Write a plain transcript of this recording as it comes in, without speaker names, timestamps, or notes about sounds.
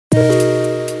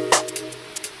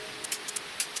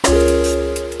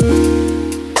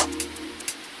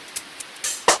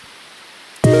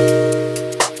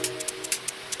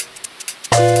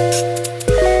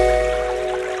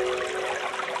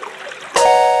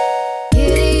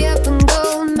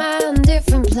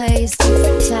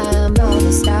Different time, all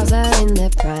the stars are in their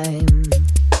prime.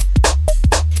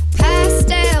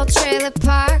 Pastel trailer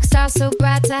park, stars so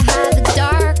bright to hide the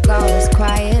dark. All is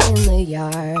quiet in the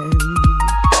yard.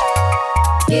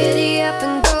 Giddy up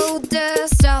and gold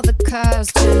dust, all the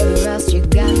cars turn to rust. You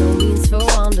got no means for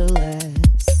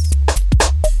wanderlust.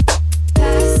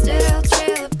 Pastel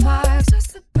trailer park, stars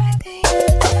so bright they in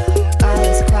the dark. All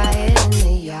is quiet in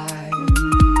the yard.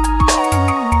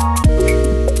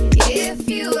 If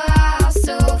you are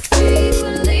so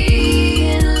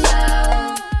frequently in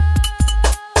love,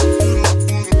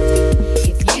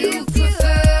 if you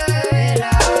prefer it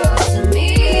all to me,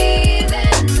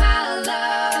 then my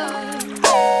love,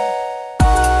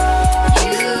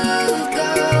 you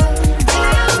go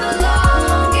down the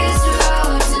longest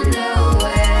road to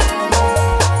nowhere.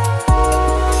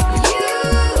 You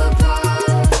pull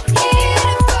it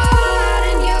apart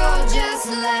and you're just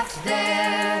left there.